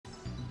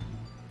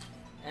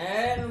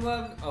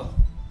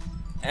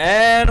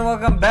And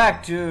welcome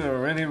back to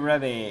Rabi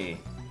Ribi.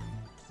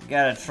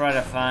 Gotta try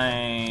to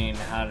find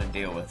how to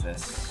deal with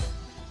this.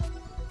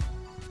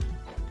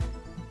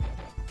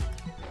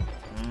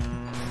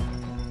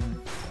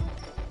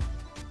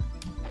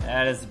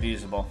 That is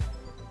abusable.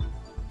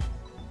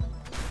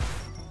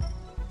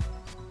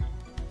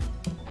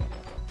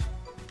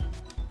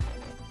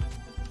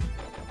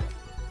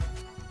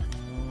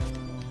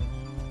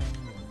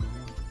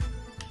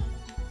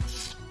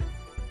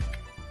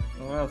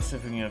 Well, let's see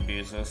if we can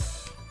abuse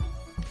this.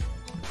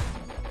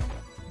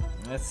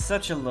 It's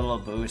such a little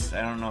boost,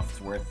 I don't know if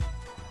it's worth it.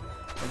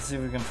 Let's see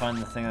if we can find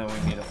the thing that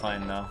we need to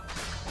find though.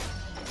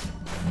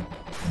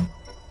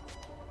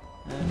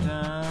 And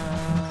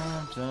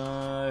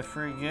I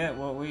forget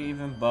what we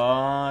even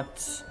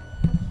bought.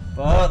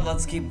 But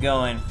let's keep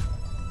going.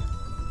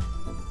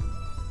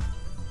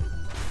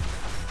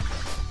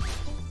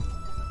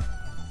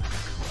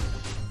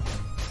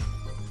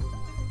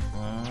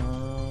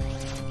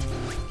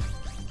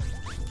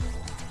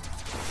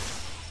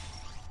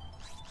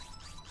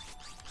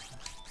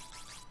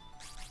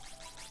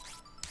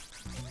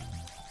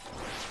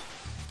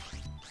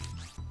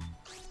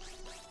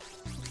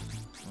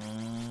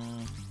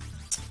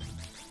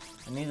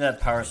 I need that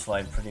power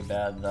slide pretty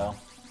bad though.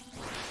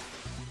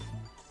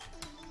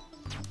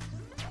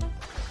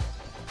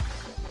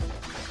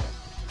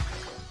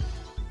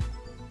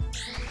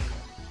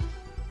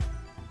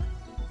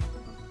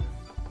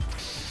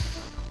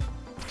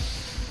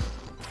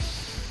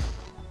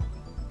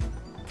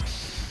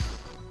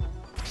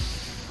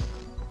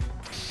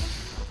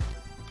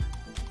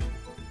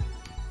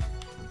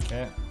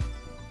 Okay.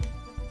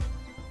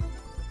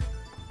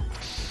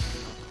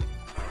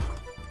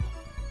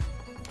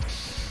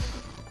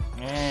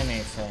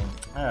 Anything.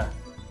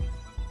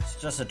 It's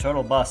just a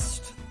total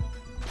bust.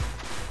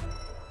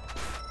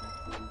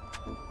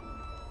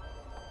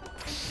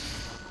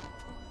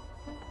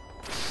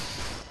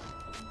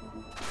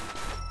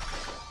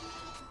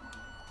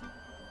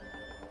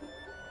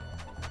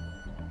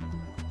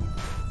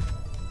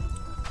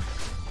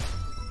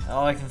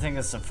 All I can think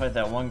is to fight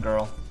that one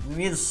girl. We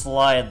need to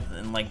slide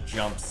and like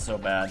jump so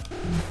bad.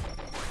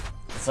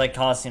 It's like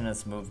costing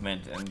us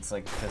movement and it's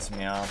like pissing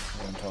me off,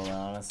 if I'm totally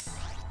honest.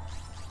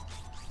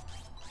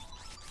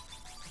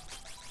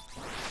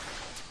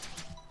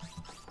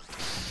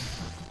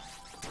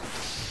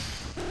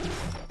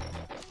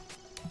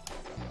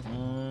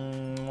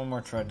 One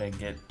more try to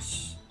get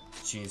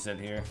cheese it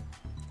here.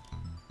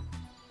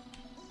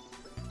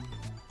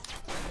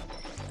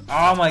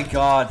 Oh my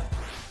god!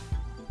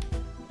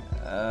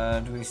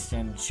 Do we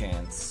stand a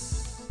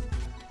chance?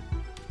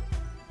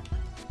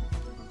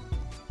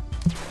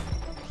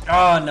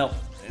 Oh no,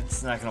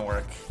 it's not gonna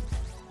work.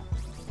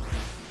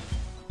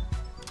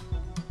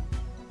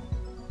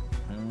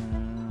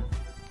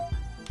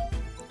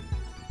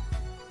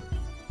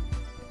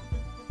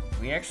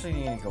 We actually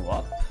need to go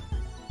up.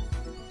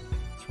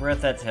 So we're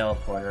at that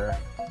teleporter.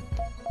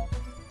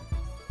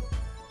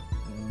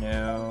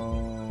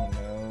 No,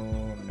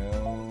 no,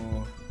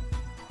 no.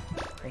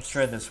 Let's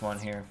try this one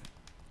here.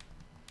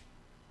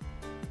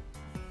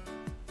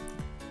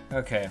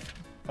 Okay,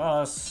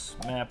 pause,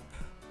 map.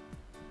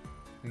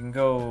 We can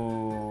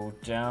go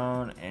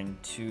down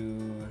and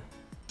to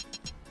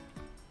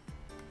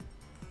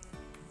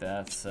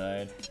that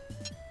side.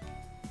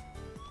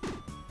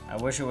 I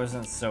wish it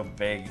wasn't so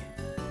big,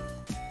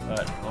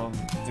 but we'll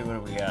do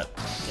what we got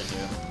to do.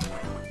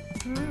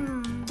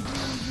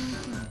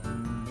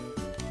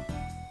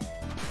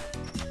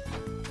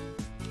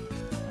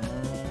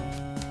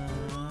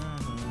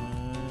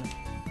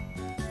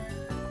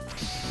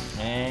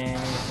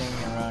 Anything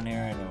around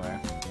here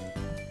anywhere?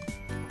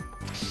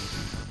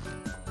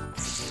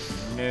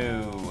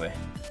 No.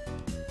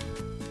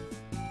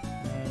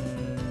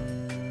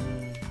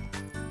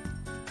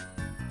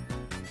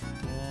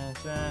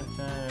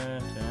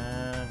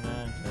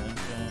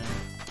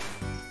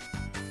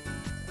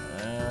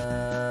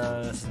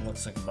 This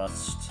looks like a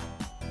bust.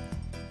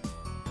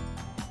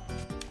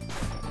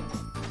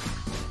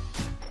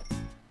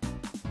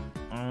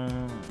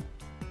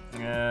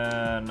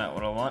 Not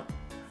what I want.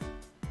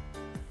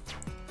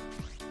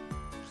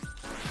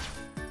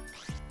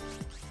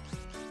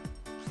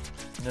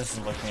 This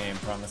is looking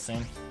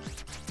promising.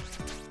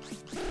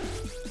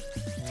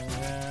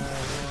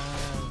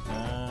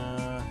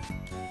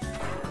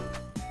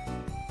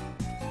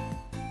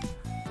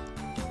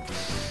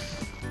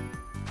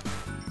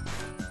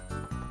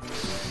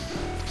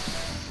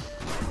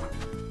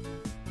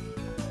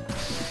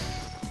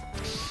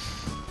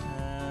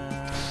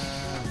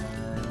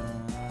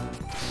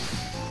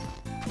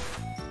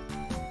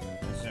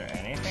 Is there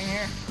anything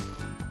here?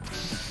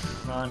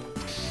 Come on.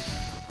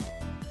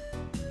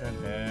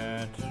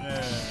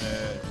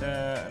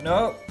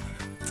 Nope.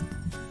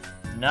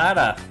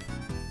 Nada.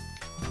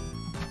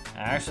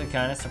 Actually,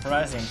 kind of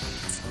surprising.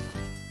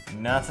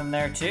 Nothing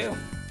there too.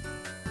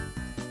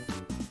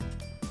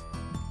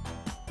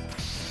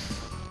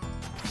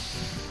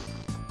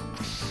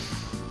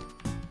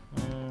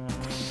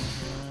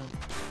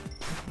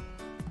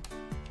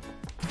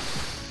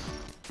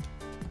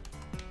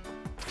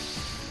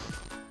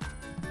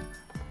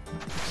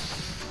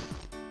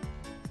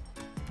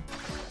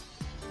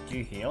 Do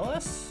you heal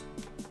us?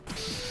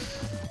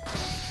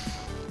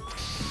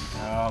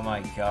 Oh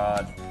my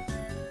god.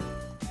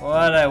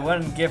 What I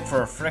wouldn't give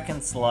for a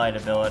frickin' slide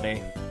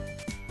ability.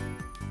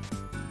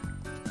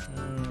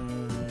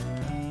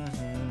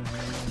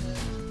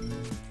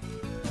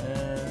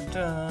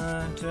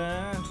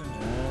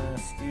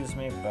 Excuse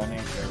me, bunny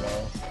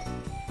girl.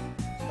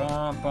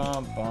 Bum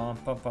bum bum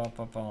bum bum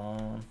bum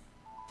bum.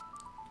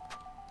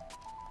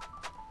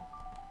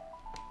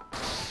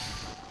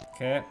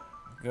 Okay,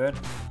 good.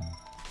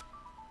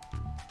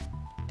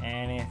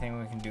 Anything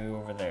we can do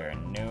over there?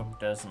 Nope,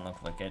 doesn't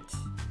look like it.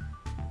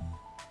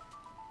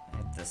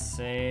 Hit the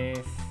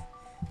safe.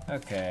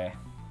 Okay.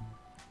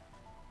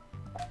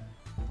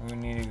 We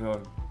need to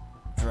go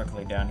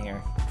directly down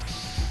here.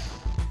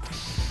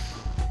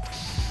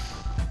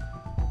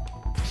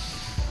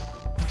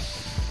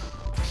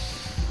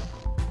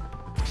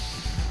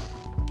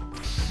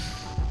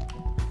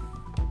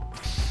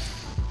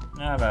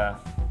 Nada.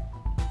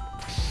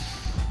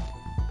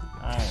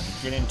 I am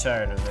getting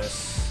tired of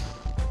this.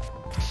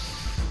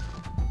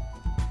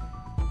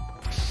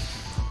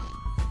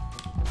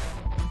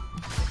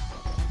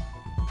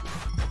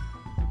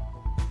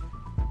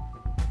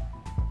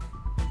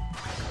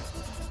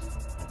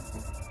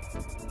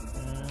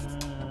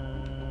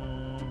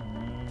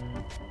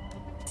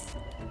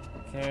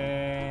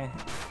 Okay.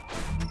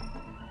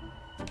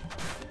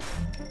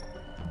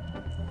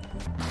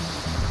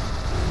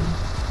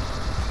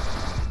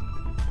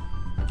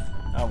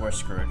 Oh, we're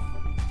screwed.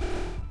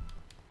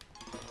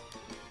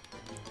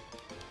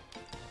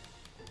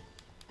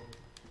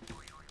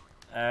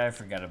 I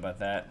forgot about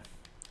that.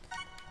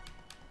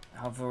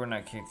 Hopefully we're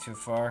not kicked too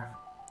far.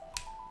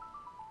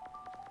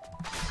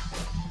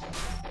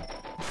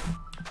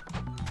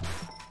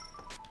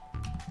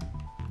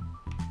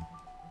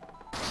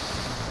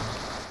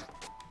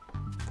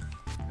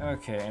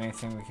 Okay,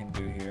 anything we can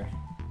do here?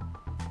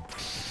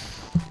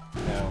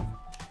 No.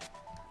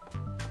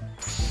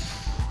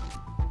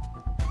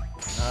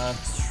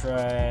 Let's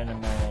try to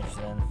manage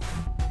then.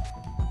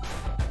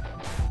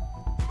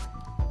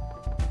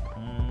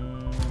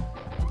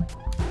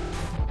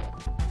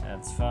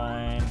 That's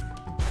fine.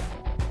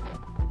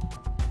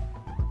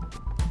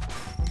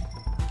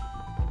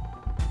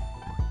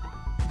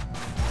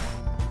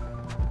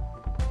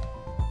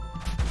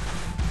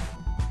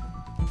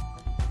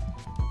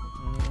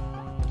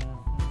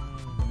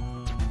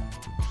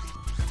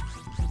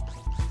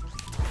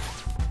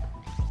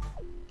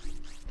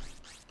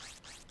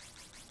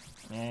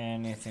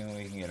 Anything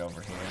we can get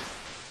over here.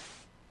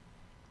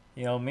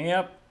 Heal me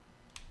up.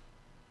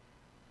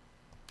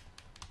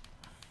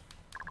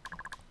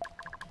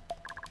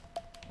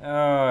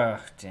 Oh,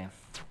 damn.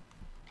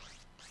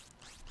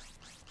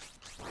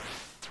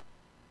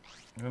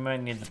 We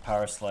might need the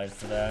power slide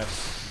for that.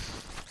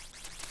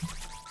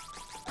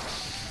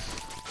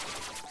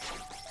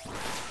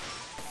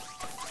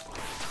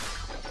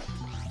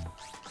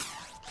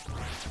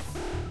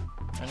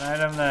 An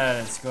item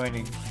that is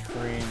going to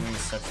create me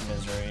such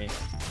misery.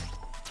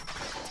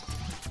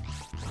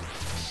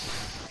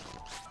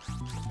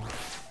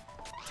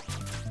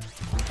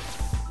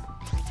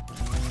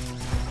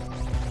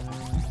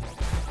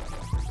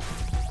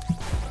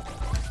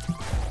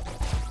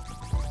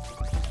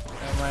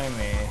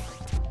 Me.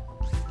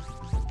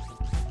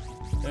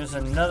 There's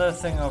another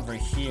thing over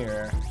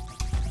here.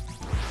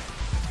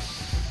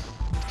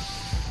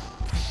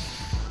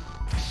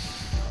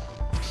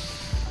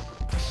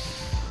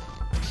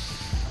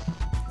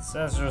 It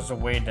says there's a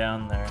way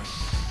down there.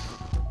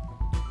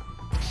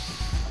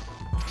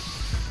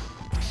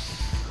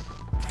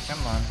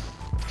 Come on.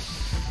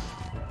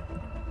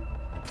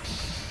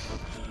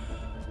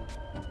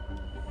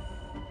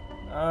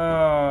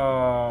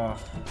 Oh.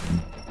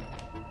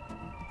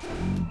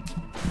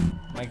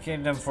 My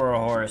kingdom for a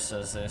horse,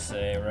 as they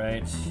say,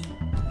 right?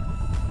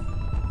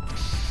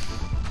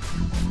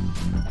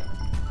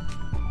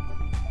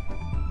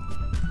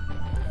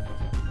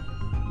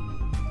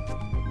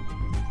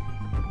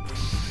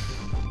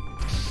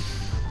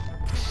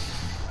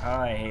 Oh,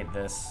 I hate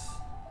this.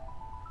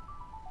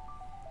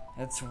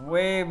 It's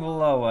way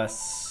below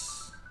us.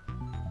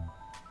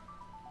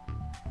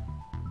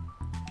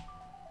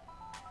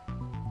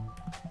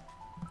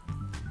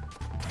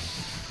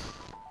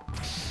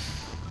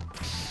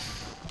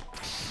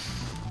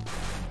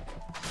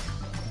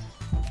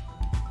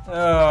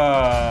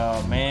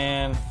 Oh,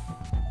 man.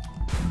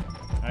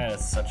 That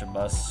is such a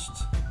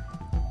bust.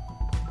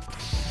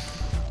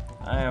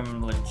 I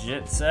am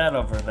legit sad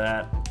over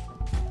that.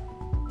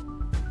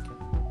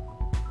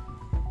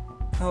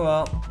 Oh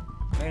well.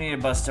 We need to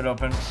bust it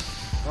open.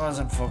 I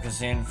wasn't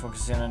focusing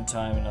on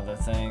time and other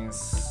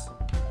things.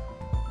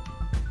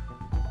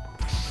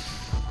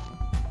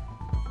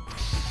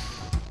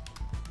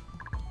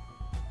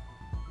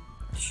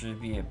 Should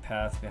be a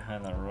path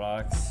behind the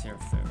rocks here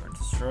if they were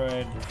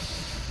destroyed.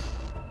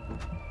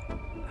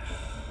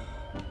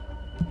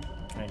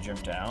 Can I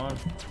jump down?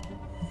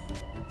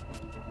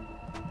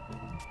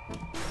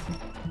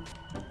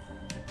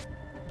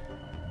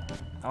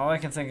 All I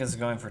can think is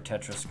going for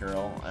Tetris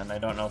Girl, and I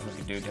don't know if we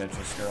could do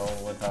Tetris Girl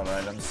without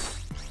items.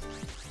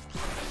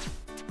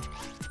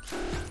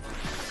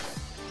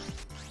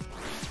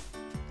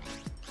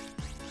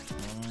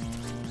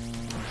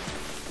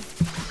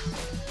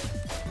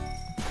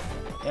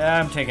 Yeah,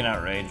 I'm taking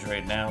out Rage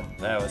right now.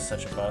 That was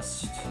such a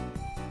bust.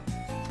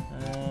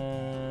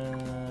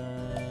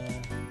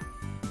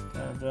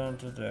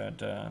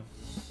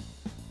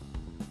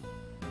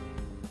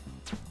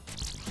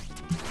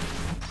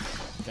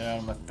 Get out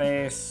of my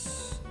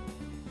face.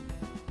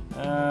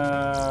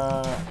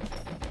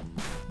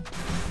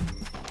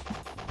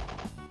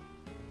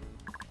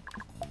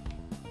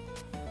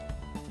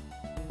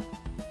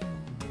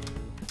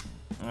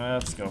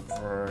 Let's go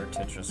for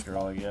Tetris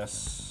Girl, I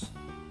guess.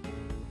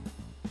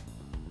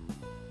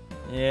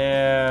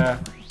 Yeah,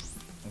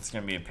 it's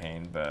gonna be a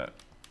pain, but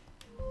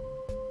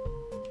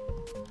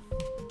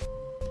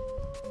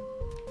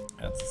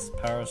that's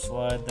power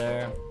slide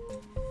there.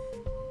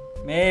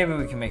 Maybe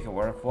we can make it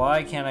work.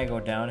 Why can't I go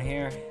down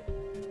here?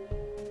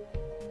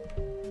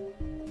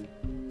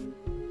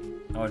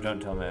 Oh, don't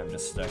tell me I'm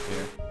just stuck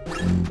here.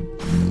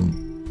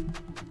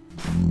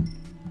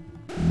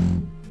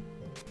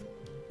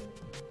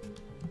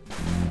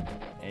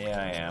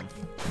 Yeah, I am.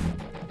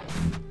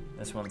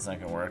 This one's not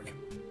gonna work.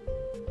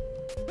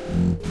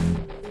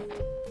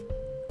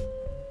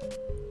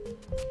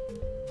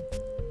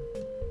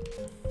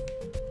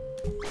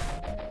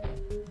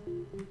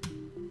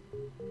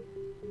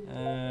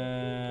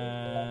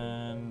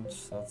 And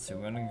let's see,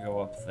 we're gonna go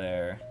up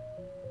there.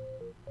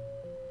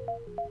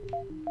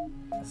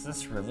 Is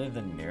this really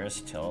the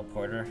nearest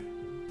teleporter?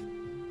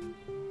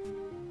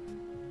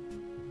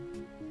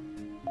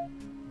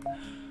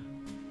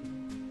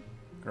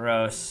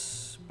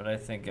 Gross, but I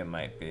think it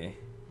might be.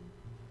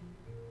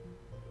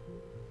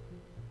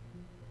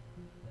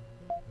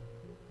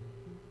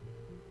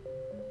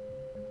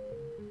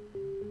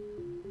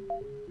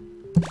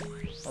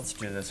 Let's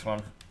do this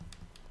one.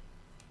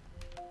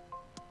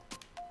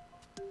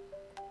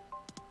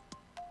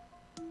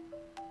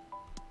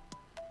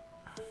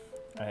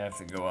 I have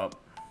to go up.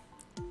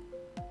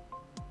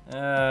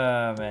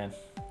 Oh, man.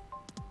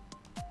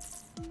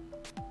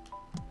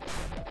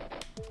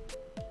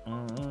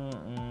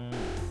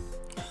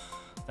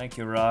 Thank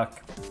you,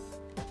 Rock.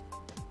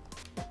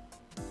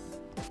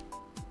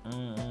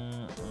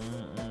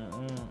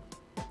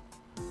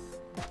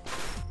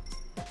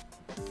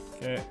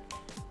 Okay.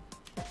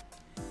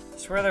 I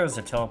swear there was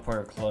a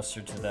teleporter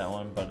closer to that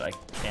one, but I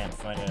can't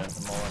find it at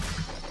the moment.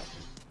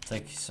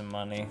 Take some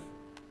money.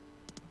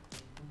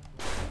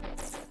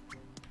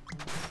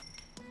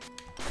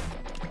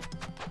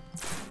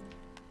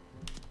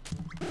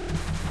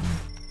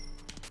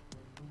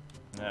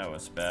 That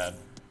was bad.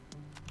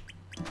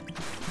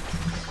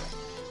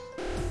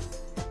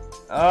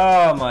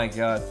 Oh my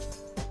god.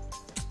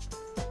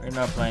 We're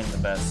not playing the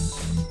best.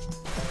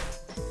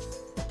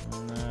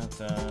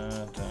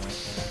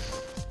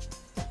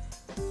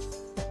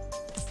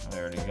 I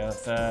already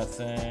got that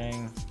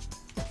thing.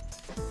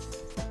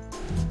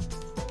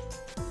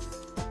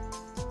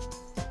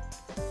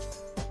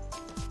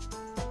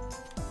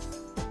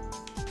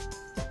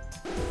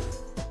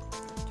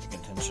 Take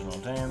intentional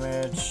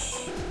damage.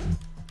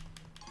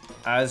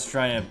 I was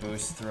trying to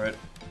boost through it.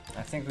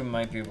 I think we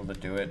might be able to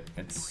do it.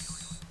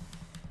 It's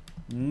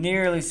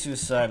nearly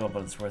suicidal,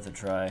 but it's worth a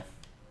try.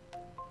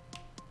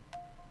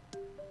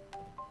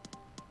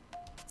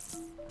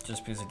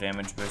 Just because of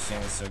damage boosting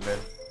is so good.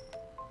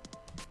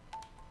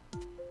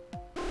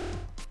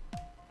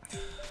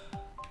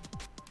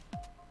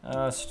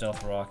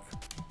 Stealth rock.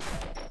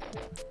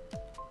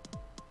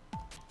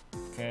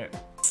 Okay.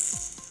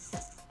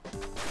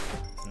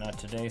 Not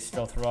today,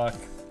 stealth rock.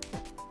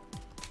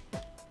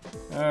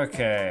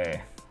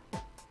 Okay.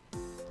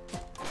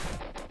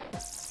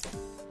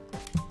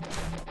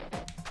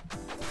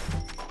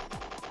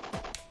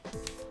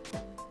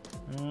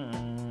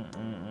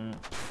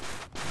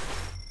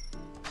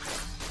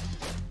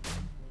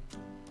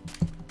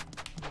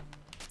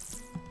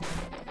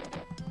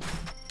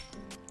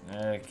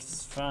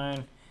 It's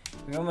fine.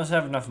 We almost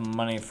have enough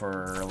money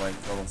for like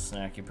a little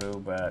snacky poo,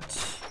 but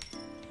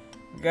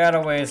we got a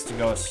ways to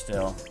go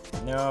still.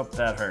 Nope,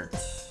 that hurt.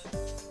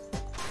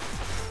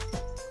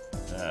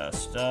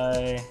 Just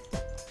die.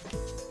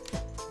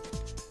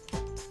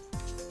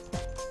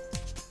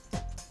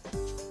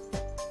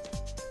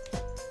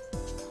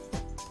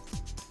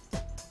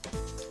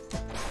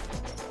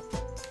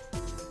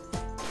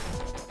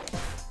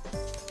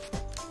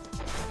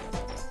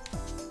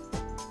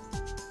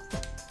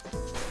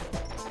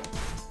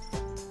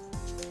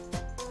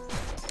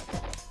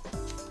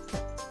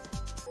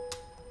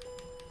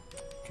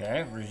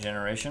 Okay,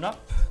 regeneration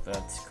up.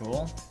 That's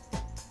cool.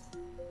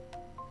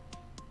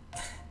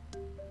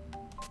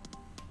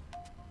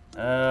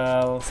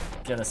 Let's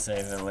get a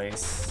save at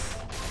least.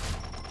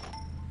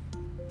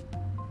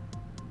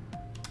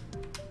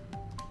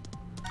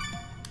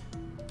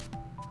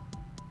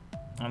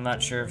 I'm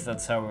not sure if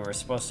that's how we were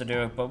supposed to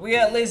do it, but we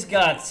at least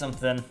got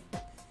something.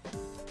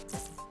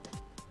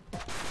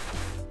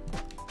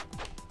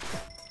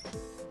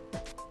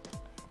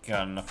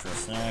 got enough for a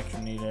snack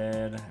if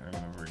needed. I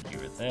remember you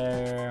were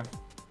there.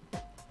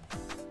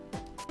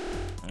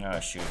 Oh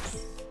shoot,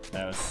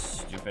 that was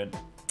stupid.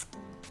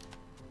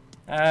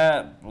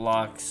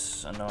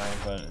 Blocks annoying,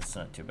 but it's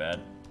not too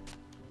bad.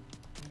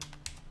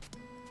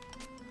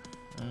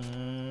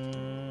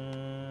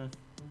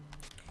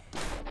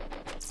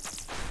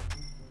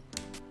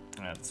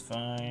 That's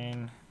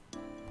fine.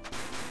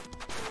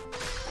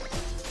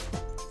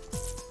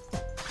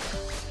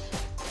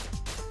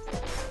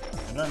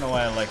 I don't know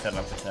why I like that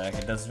up attack.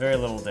 It does very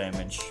little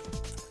damage.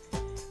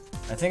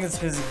 I think it's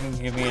because it can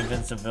give me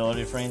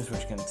invincibility frames,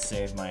 which can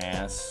save my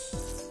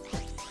ass.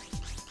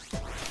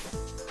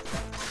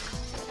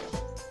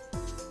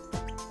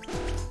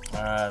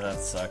 Ah, that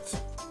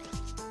sucked.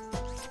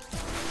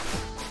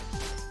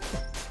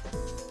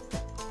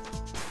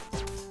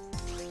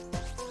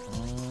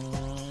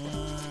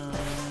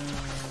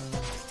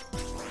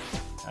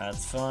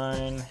 That's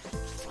fine.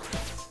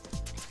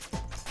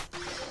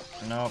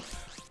 Nope.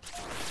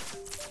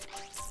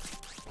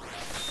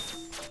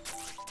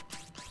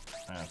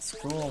 That's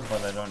cool,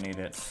 but I don't need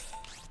it.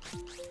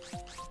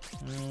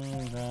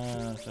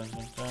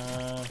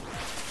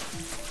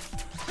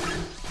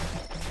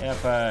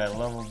 Yep, I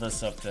leveled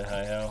this up to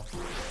hi-ho.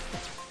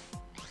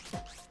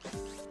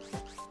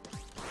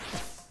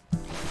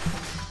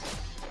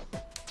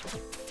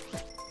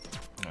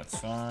 That's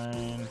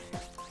fine.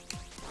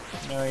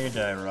 No, you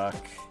die,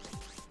 Rock.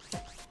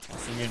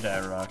 So you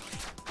die, Rock.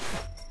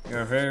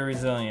 You're very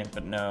resilient,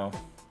 but no.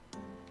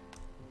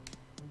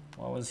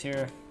 What was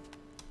here?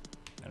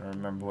 I don't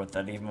remember what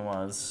that even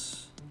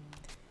was.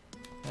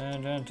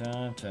 Dun, dun,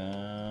 dun,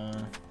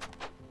 dun.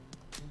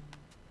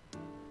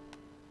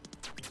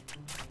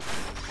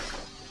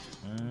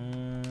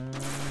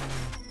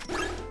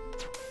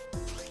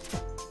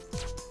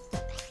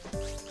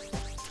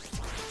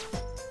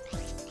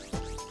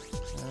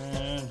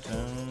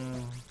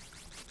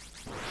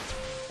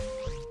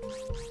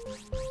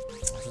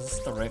 Is this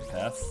the right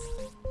path?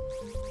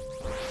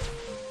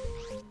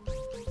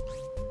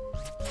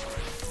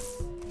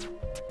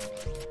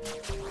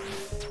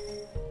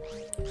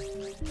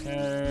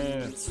 Okay,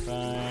 that's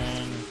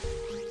fine.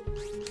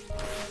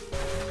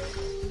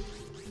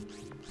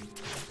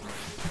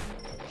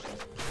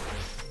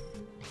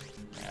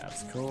 Yeah,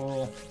 that's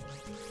cool.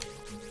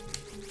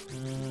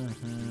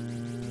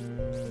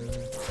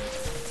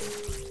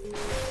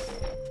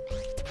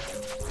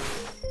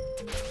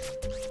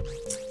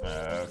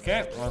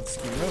 Okay, let's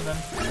keep moving.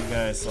 You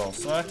guys all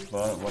suck,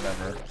 but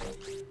whatever.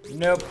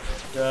 Nope,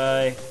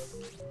 die.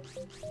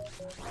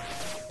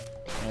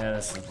 Yeah,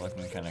 this is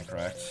looking kind of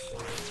correct.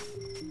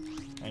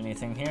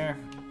 Anything here?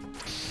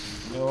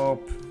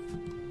 Nope.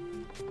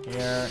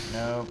 Here,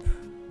 nope.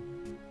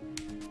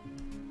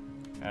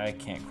 I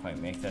can't quite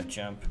make that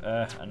jump.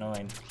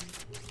 Annoying.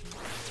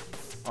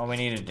 Oh, we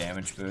need a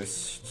damage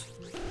boost.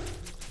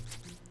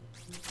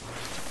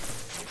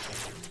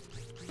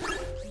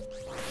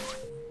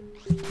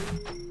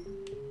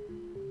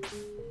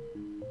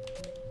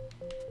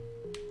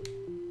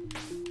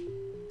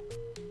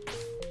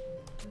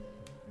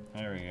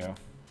 There we go.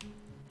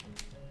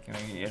 Can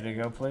I get you to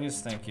go,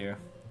 please? Thank you.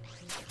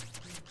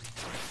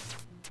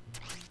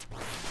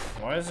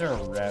 Why is there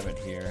a rabbit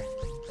here?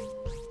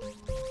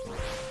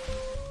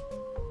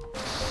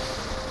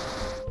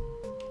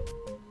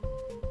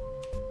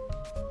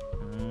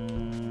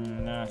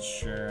 Not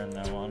sure on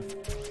that one.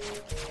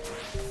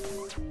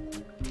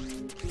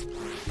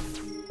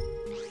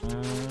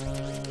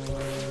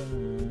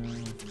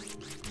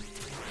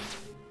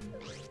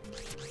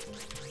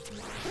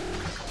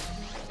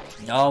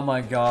 Oh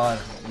my god,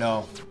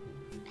 no.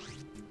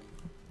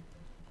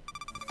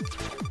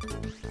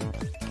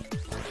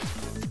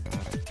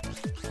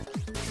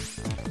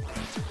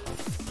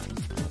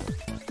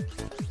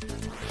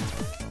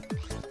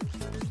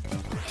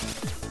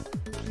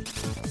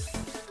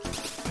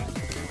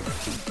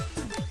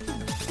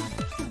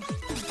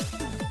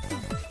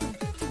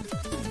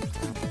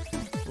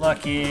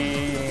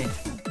 Lucky.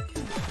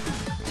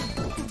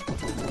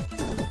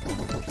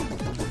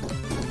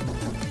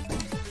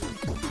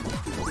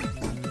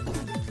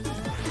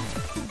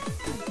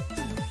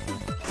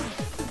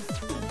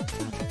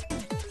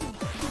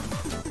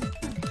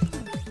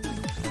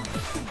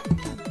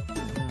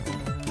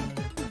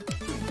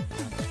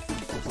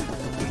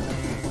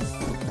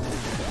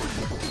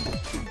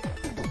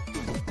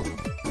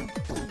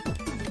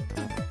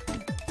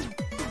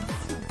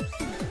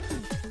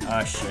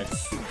 Ah, shit.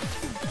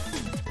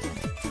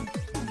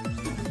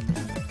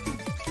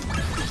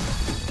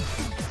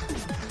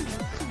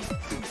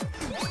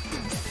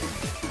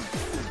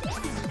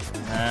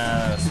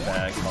 That was a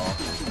bad call.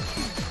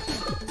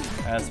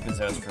 That's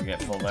because I was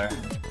forgetful there.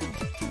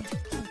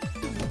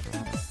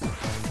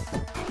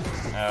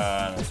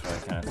 That's what I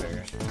kind of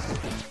figured.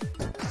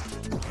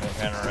 They're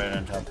kind of right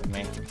on top of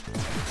me.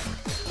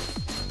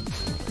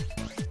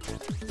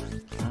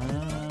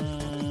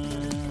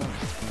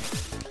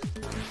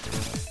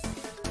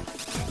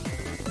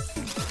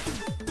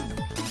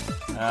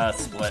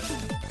 Split.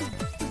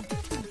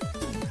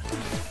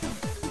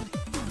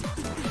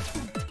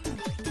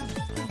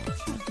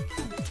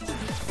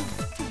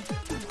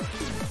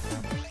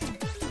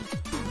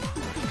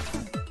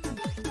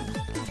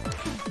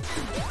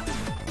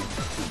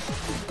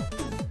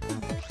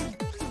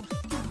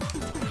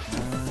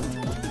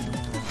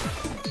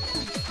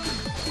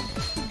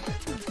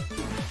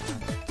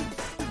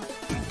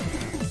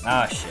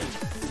 Ah, shit.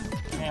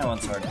 Yeah, that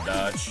one's hard to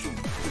dodge.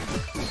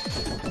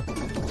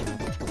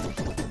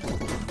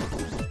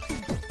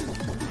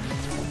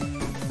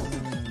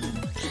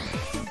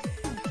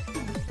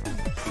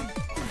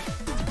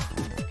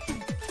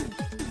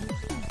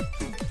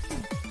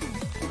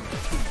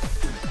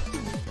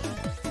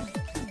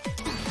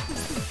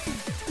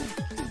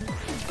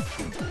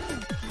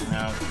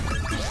 No.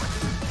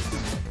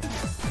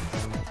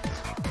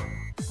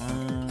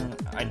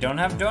 I don't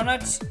have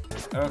donuts?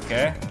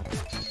 Okay.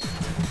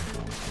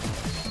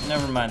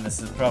 Never mind, this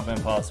is probably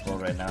impossible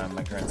right now in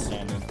my current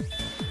standing.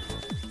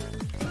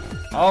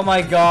 Oh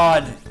my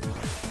god!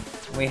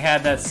 We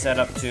had that set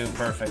up too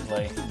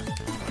perfectly.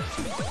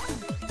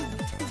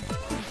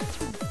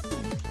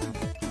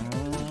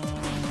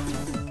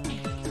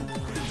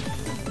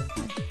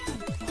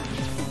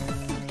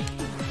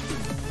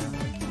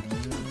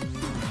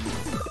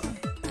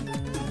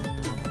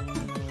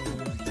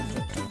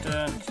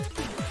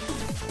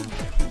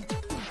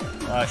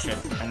 Oh shit,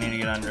 I need to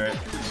get under it.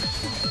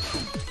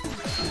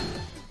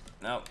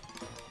 Nope.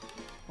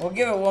 We'll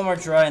give it one more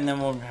try and then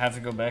we'll have to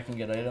go back and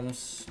get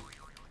items.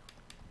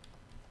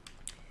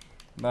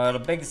 But a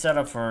big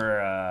setup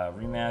for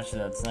rematch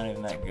that's not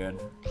even that good.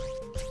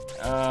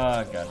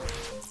 Oh god.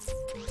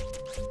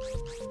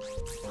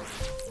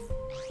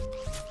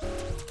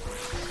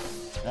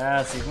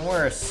 That's even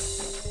worse.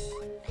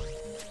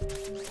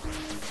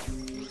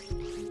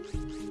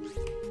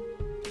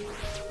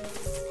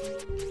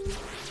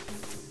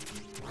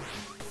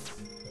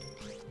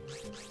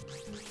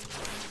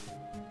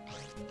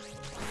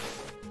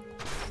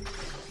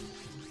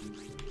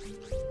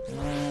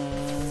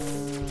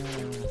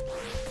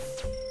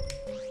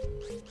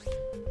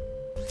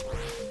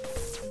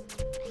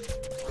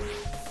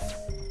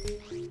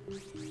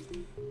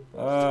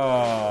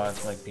 Oh,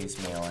 it's like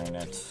piecemealing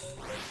it.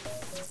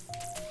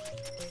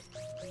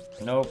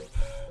 Nope.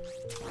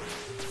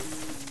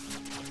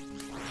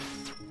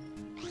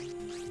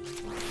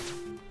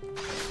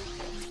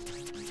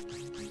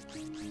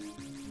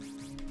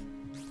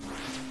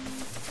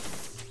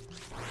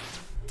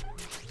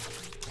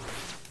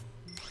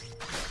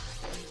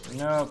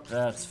 Nope,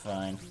 that's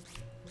fine.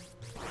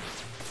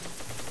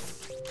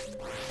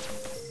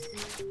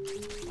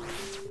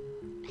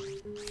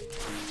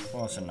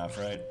 Close enough,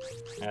 right?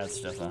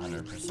 That's just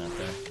 100%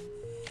 there.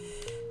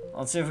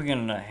 Let's see if we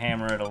can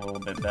hammer it a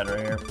little bit better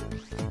here.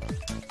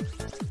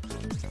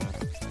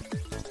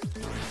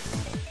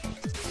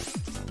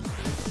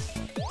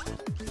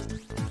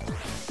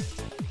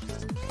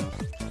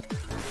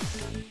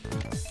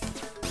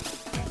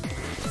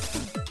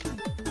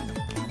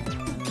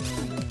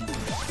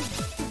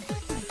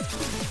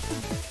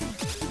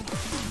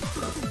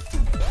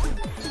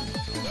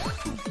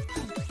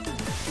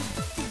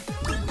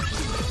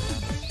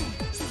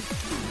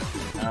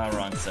 Oh,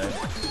 wrong side.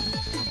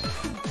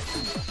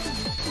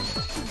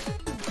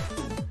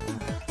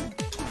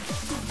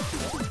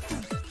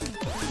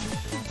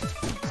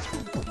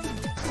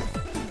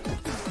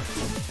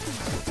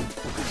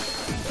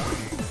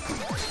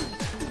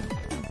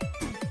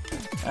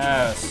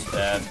 Oh,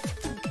 stab.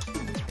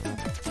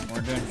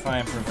 We're doing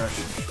fine for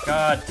version.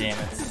 God damn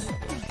it.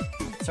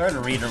 It's hard to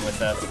read her with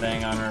that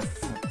thing on her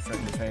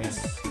freaking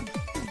face.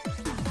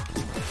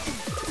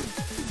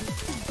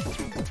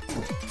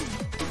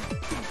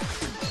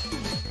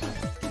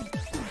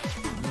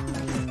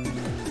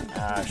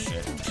 Ah,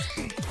 shit.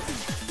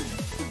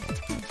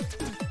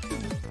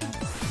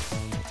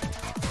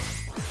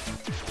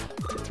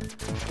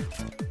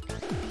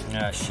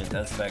 Ah, shit,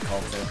 that's a bad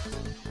call, too.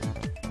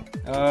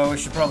 Oh, we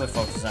should probably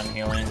focus on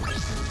healing.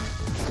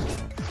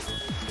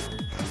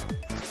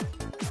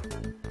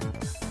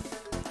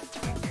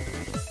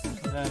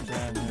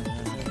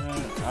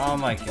 Oh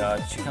my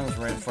god, she comes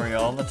right for you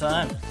all the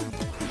time.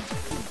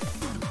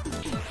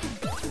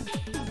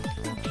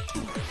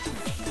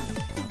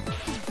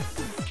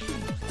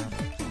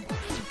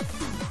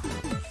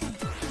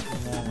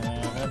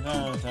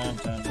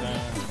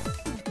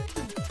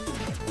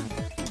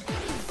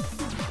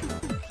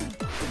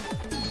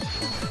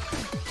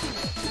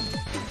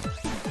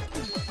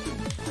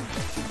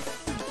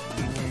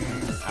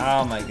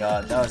 Oh my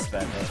god, that was a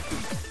bad hit.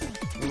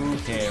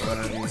 Okay, what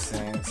are these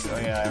things? Oh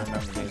yeah, I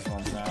remember these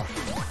ones now.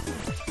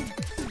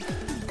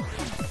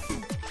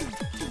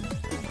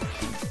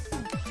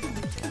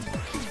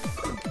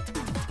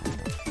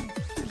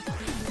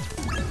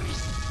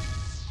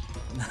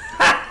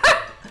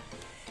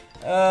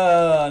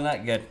 Oh,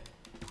 not good.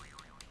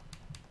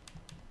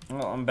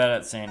 Well, I'm bad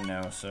at saying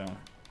no, so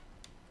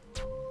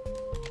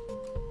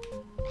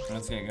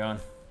let's get going.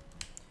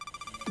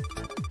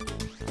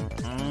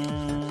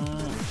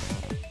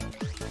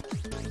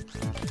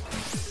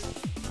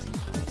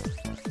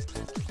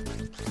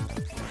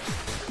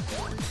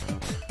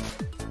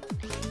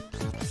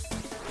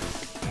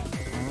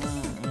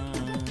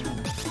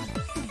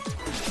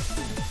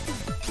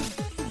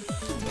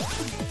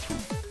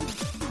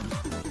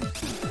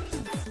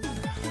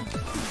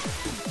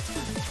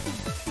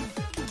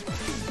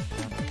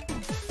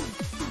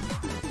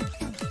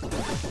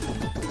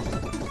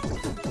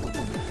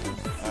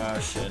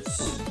 shit.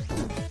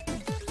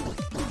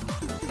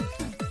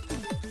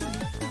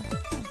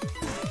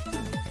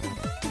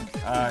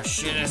 Ah,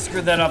 shit, I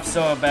screwed that up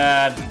so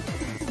bad.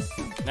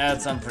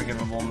 That's an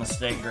unforgivable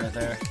mistake right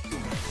there.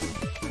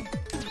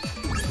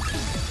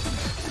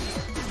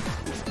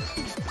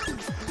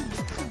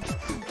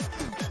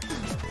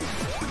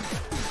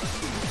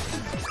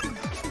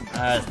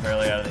 It's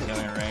barely out of the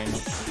healing range.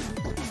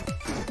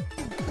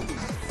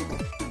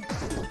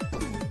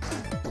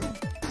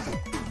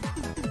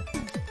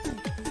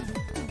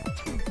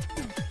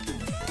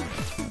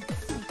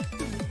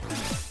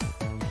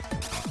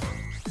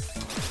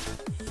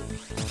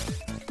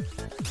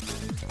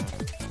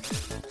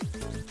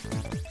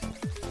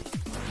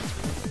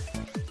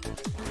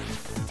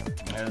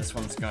 Yeah, this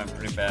one's going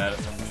pretty bad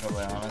if I'm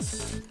totally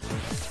honest.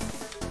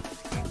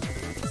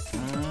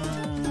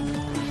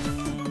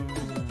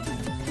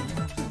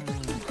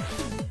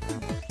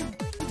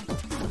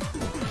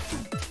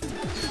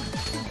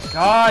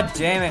 God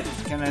damn it!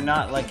 Can I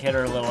not like hit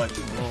her little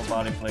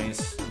body,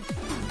 please?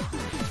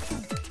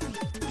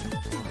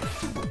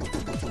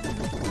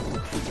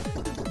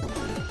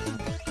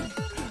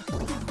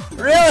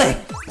 Really?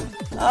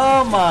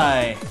 Oh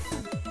my!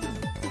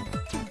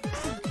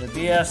 The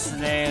BS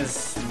today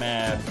is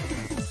mad.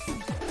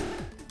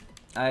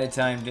 I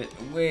timed it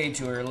way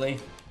too early.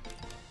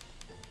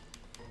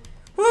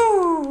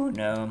 Woo!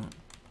 No.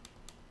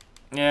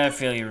 Yeah, I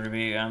feel you,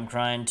 Ruby. I'm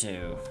crying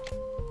too.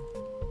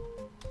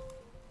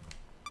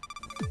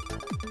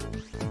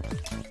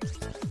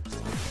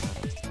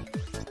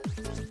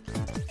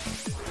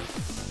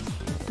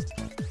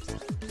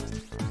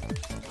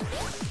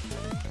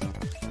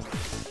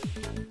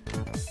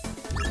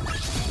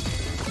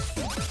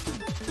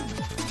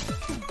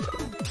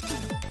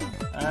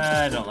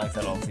 I don't like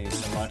that ulti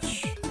so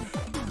much.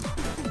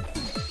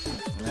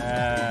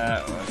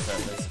 What's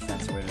that? That's a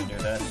fancy way to do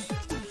that.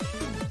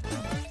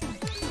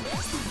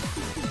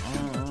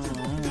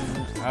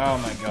 Oh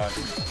my god.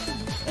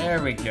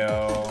 There we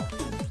go.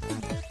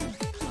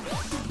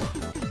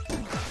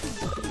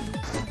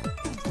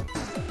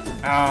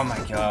 Oh my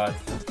god.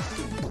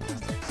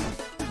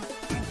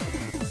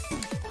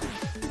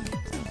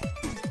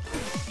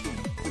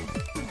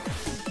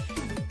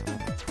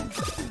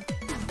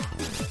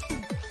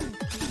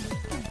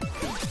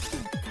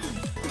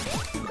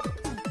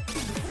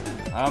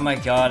 Oh my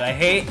god, I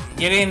hate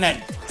getting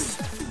that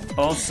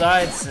both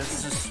sides.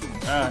 It's just,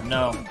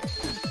 no.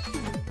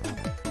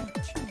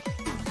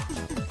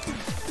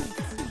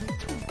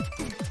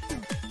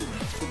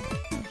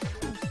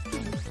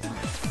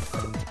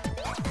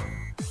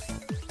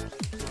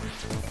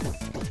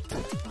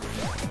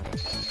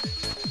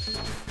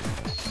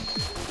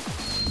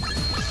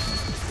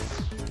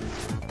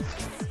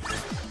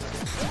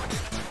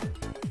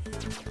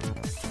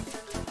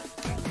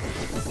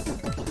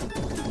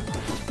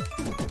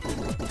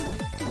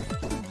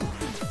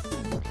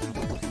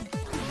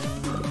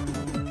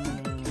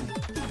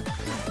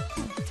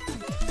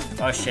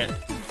 Oh shit.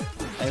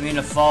 I mean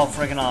to fall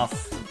friggin'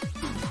 off.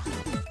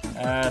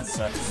 That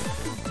sucks.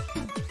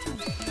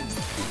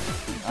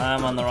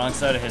 I'm on the wrong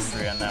side of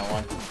history on that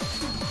one.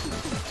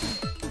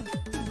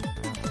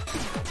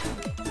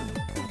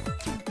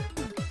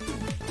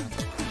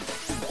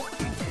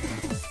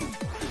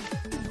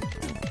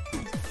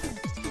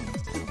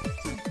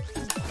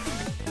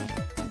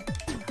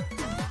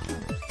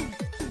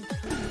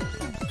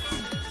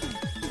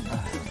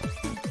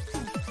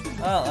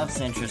 Well, that's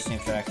an interesting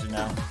factor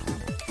now.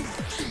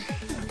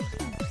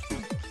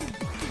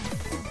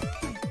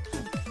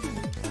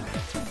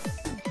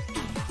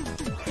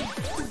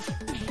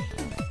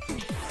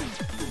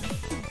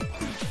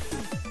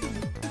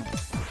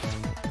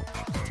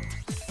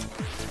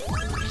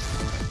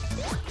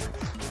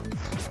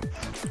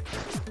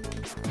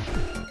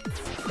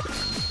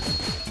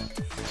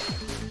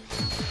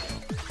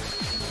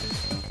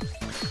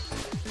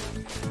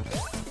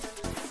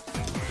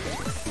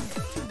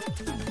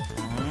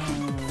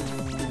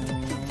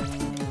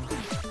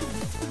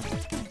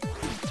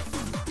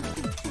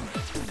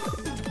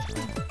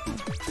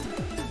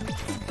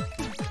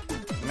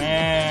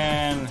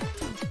 Man.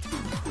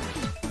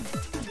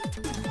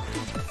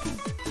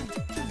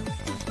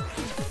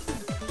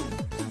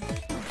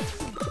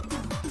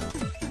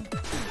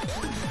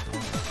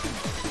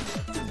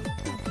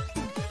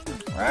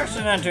 We're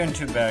actually not doing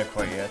too bad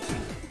quite yet.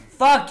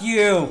 Fuck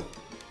you!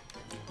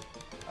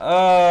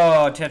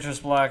 Oh,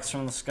 Tetris blocks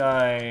from the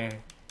sky.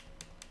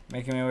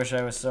 Making me wish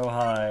I was so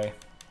high.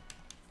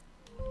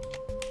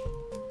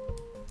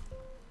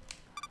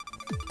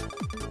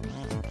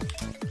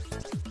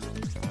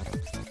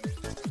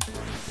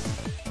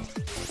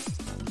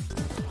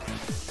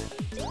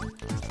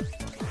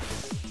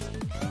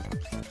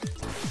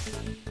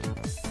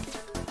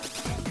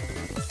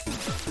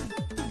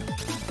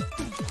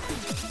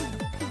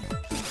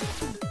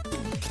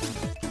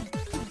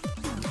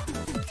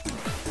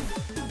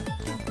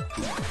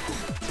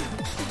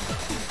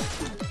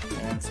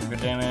 Good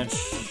damage.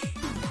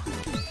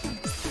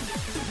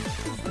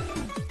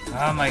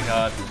 Oh my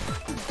god.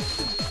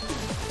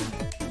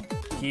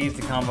 Keep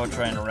the combo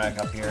trying to rack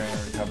up here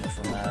and recover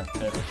from that.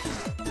 But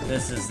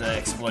this is the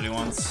exploding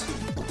ones.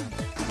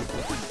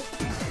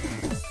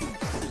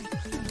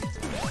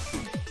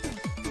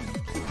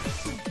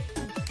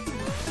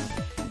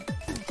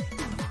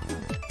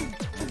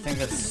 I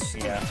think it's,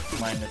 yeah,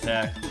 mind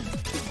attack.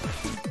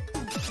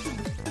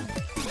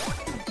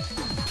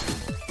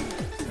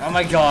 Oh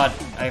my god,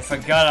 if I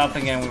got up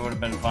again, we would have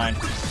been fine.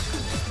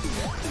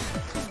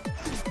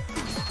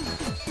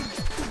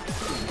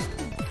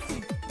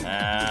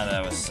 Ah,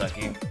 that was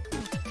sucky.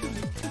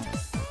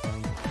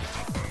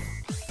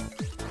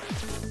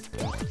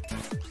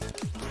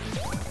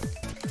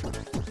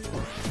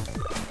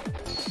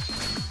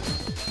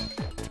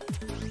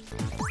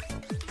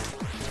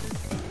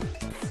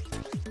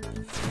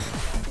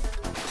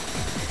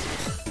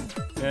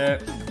 Yeah.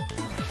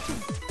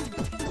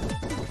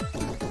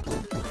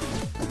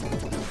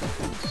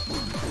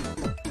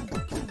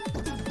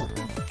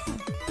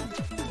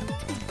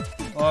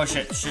 Oh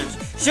shit, shit,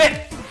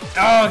 shit!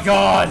 Oh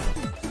god!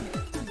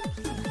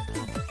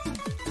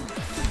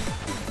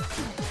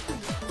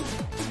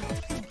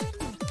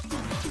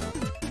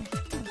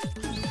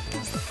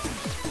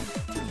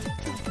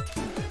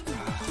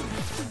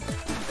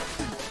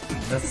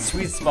 The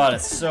sweet spot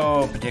is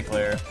so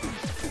particular.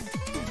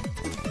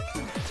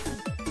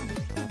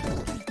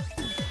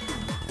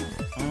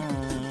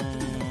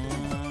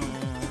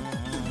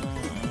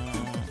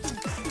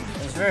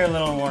 There's very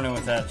little warning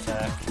with that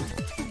attack.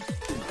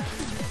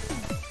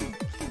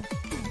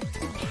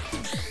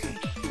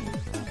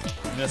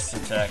 This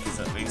attack is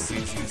at least the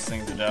easiest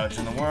thing to dodge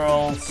in the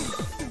world.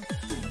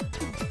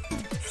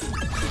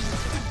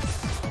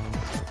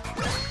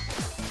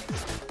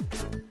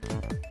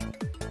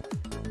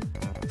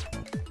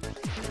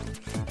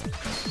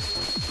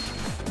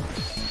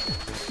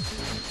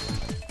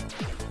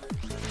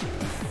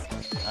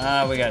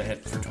 We got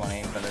hit for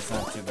 20, but it's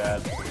not too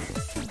bad.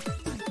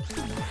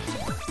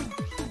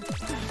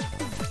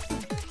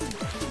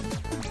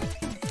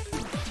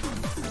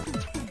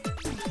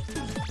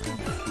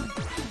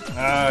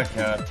 Oh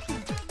god.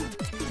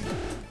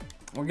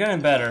 We're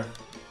getting better.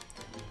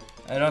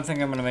 I don't think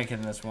I'm gonna make it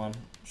in this one.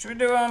 Should we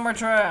do one more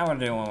try? I'm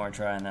gonna do one more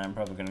try and then I'm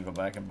probably gonna go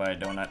back and buy a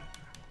donut.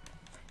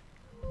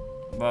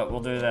 But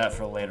we'll do that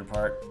for a later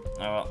part. Oh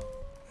well.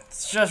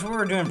 It's just, we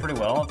were doing pretty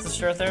well at the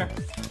start there.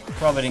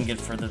 Probably didn't get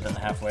further than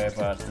halfway,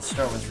 but the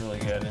start was really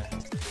good.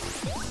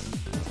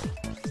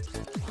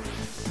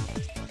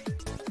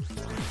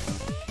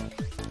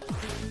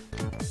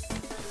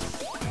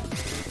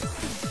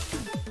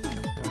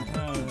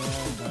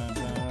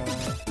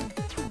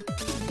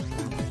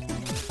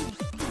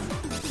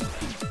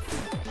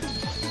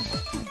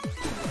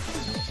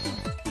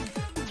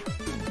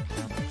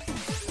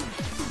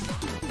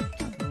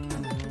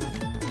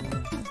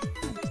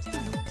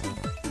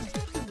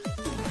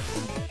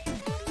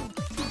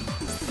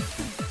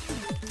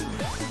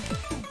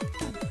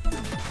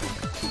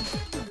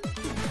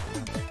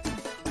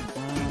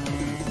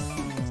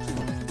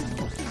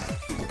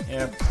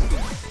 Yep.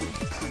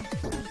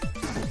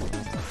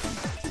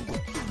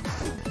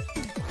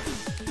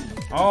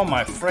 Oh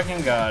my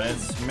freaking god,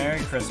 it's Merry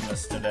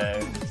Christmas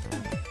today.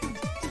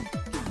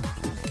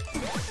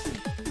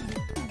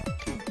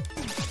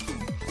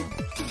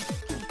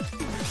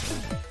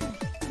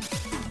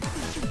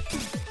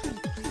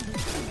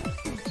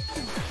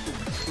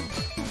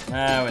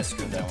 Ah, we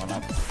screwed that one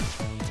up.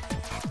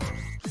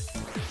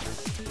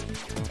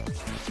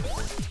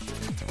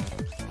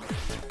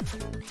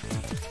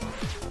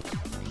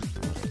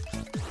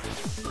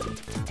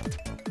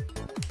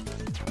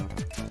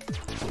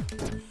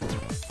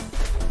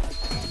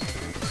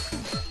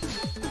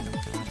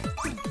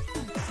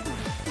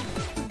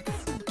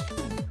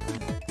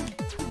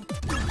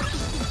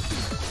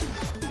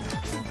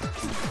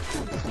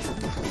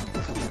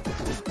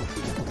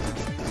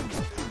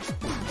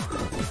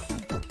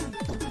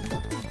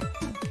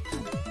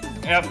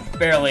 Yep,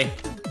 barely.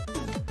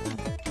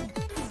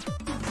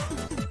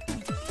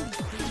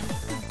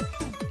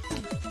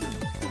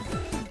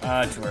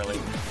 Too early.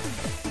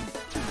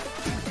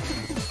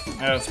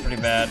 That was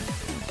pretty bad.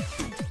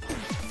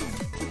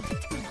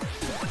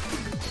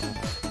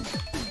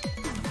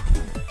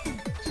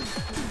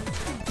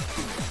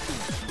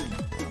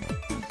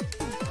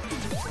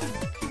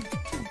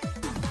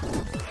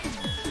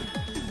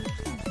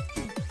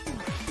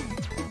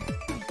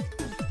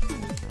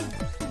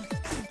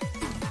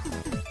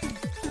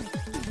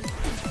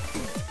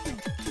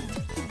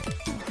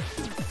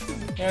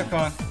 Yeah,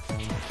 come on.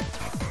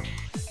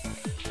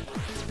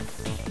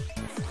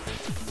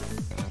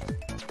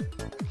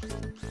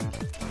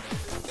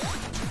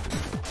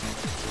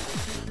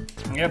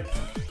 Yep.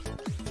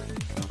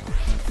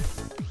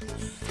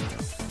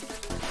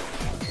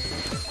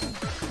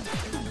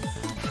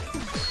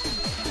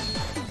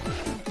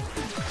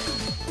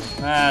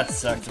 That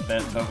sucked a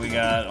bit, but we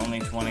got only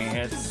 20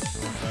 hits.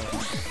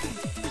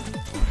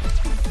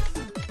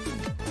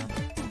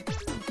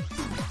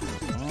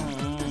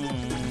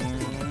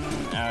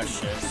 Oh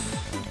shit.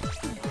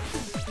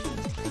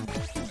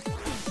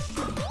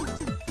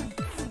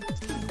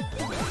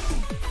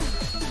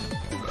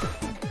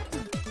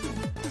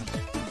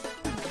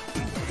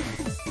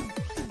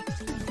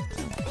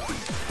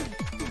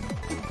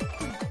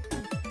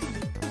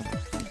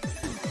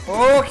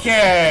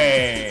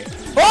 Okay.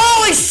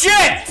 Holy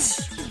shit!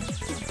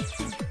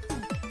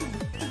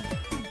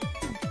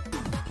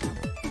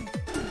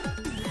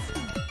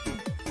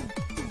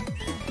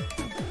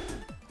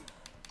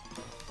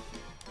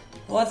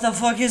 What the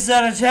fuck is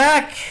that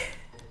attack?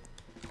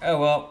 Oh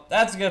well,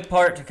 that's a good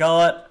part to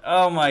call it.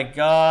 Oh my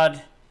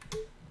god.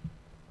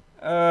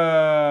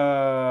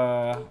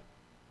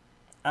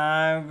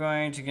 I'm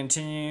going to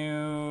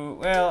continue.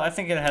 Well, I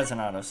think it has an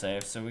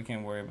autosave, so we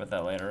can worry about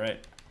that later,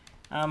 right?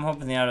 I'm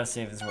hoping the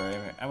autosave is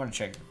where I'm gonna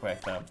check it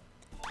quick though.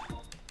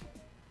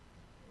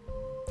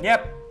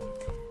 Yep.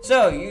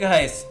 So, you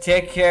guys,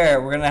 take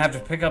care. We're gonna have to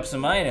pick up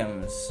some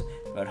items.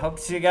 But hope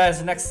to see you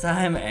guys next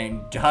time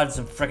and dodge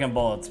some freaking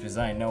bullets because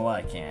I know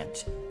I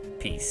can't.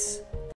 Peace.